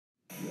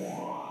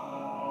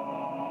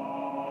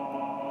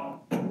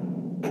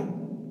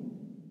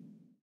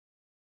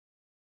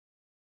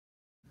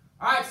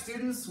Alright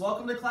students,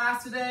 welcome to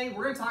class today.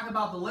 We're going to talk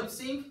about the lip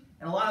sync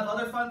and a lot of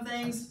other fun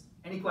things.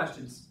 Any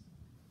questions?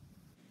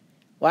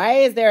 Why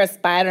is there a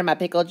spider in my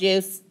pickle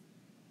juice?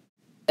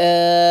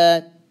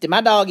 Did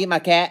my dog eat my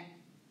cat?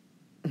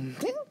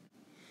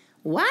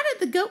 Why did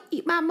the goat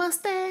eat my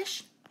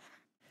mustache?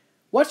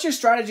 What's your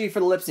strategy for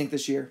the lip sync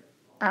this year?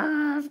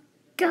 I've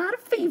got a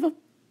fever,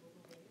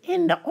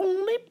 and the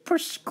only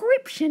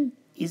prescription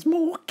is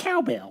more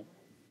cowbell.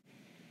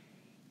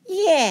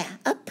 Yeah,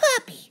 a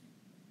puppy.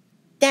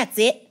 That's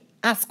it.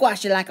 I'll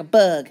squash it like a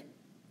bug.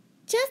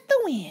 Just the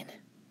win.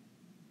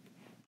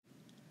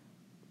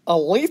 At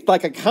least I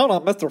can count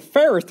on Mr.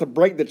 Ferris to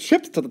bring the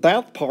chips to the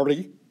dance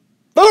party.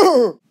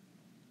 Urgh!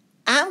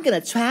 I'm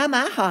gonna try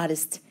my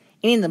hardest.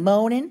 And in the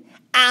morning,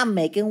 I'm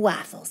making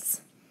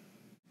waffles.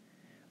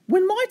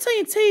 When my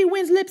TNT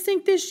wins lip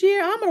sync this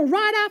year, I'm gonna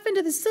ride off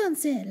into the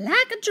sunset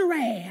like a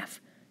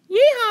giraffe.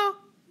 Yeehaw!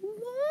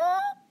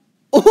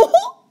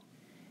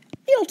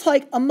 It'll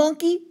take a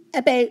monkey,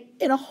 a boat,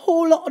 and a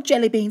whole lot of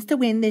jelly beans to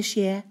win this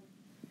year.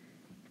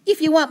 If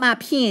you want my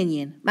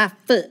opinion, my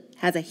foot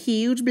has a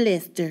huge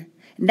blister,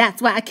 and that's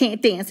why I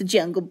can't dance a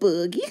jungle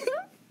boogie.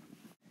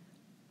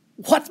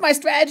 What's my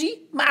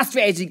strategy? My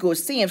strategy goes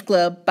to Sam's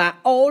Club, buy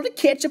all the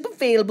ketchup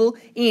available,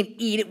 and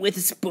eat it with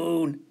a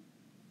spoon.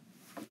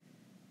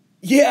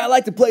 Yeah, I'd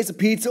like to place a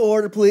pizza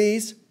order,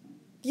 please.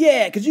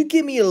 Yeah, could you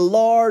give me a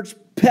large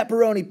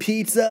pepperoni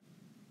pizza?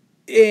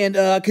 And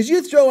could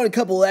you throw in a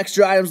couple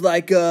extra items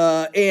like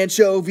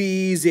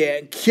anchovies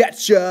and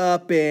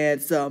ketchup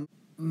and some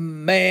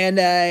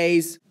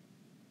mayonnaise?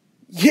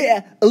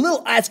 Yeah, a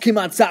little ice cream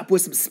on top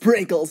with some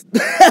sprinkles.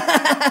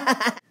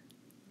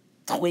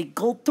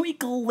 Twinkle,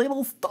 twinkle,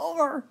 little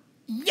star.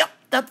 Yup,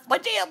 that's my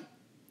jam.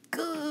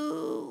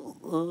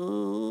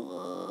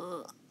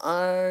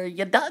 Are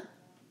you done?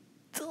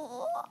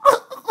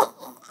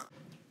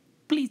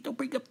 Please don't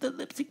bring up the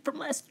lip sync from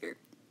last year.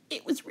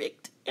 It was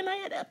rigged, and I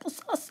had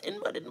applesauce and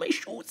mud in my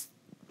shoes.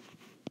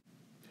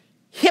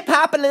 Hip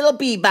hop a little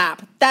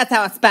bebop. That's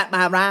how I spat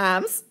my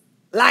rhymes.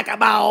 Like a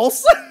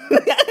boss.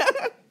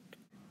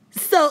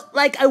 So,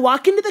 I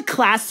walk into the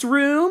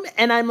classroom,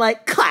 and I'm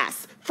like,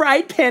 class,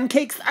 fried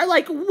pancakes are,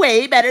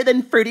 way better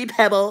than Fruity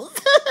Pebbles.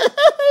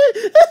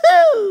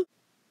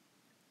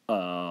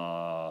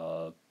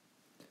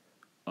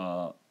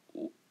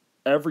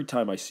 Every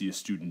time I see a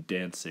student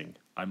dancing,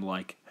 I'm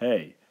like,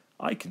 hey,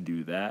 I can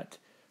do that.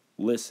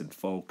 Listen,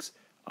 folks,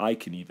 I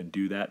can even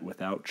do that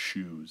without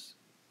shoes.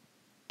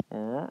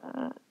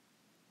 I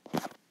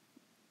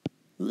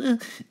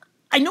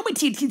know my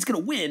TNT's gonna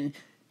win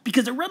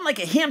because I run like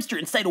a hamster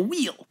inside a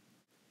wheel.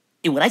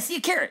 And when I see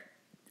a carrot,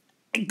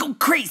 I go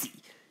crazy.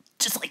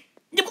 Just like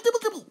nibble,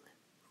 nibble,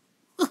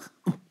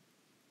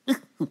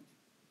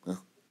 nibble.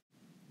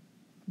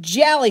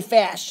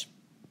 Jellyfish.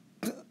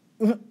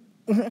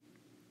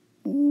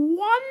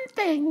 One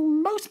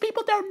thing most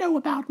people don't know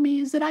about me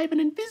is that I have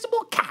an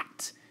invisible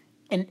cat.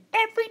 And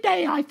every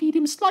day I feed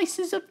him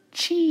slices of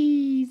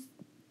cheese.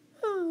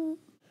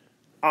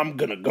 I'm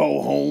gonna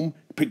go home,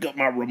 pick up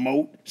my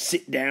remote,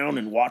 sit down,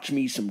 and watch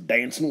me some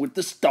Dancing with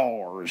the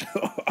Stars.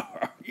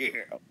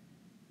 Yeah.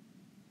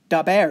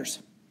 Da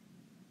Bears.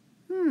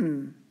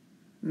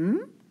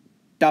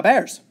 Da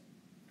Bears.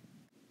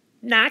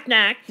 Knock,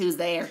 knock. Who's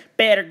there?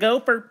 Better go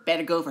for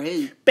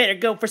who? Better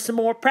go for some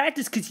more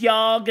practice, because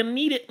y'all gonna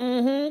need it.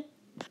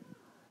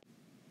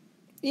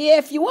 Yeah,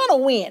 if you want to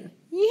win,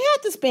 you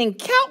have to spend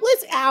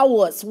countless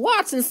hours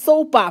watching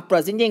soap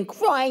operas and then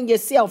crying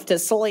yourself to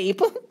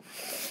sleep.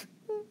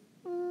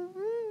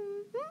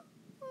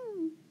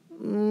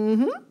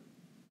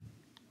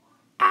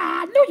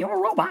 I know you're a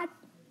robot.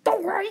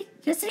 Don't worry,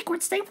 your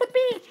secret's safe with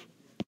me.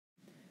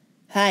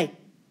 Hey,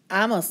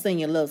 I'm gonna sing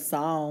you a little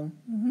song.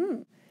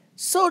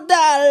 So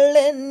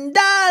darling,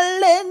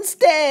 darling,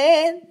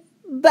 stand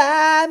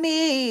by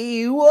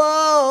me.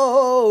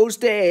 Whoa,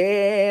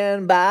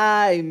 stand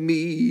by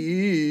me.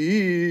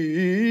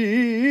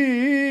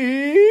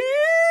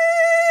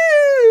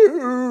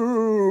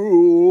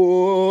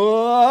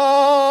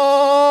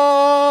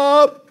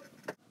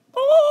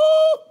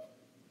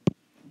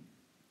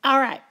 All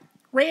right,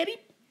 ready?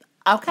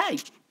 Okay.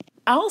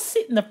 I'll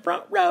sit in the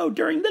front row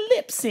during the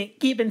lip sync,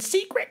 giving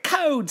secret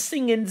codes,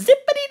 singing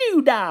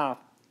zippity-doo-dah.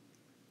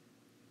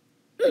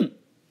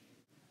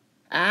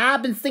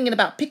 I've been singing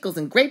about pickles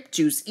and grape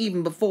juice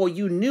even before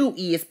you knew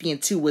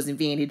ESPN2 was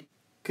invented.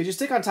 Could you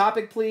stick on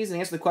topic, please, and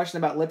answer the question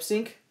about lip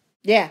sync?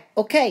 Yeah,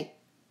 okay.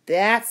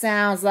 That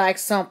sounds like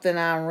something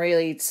I'm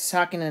really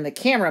talking in the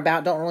camera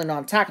about, don't really know what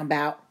I'm talking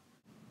about.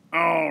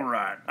 All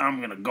right, I'm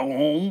gonna go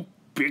home,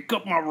 pick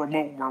up my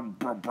remote.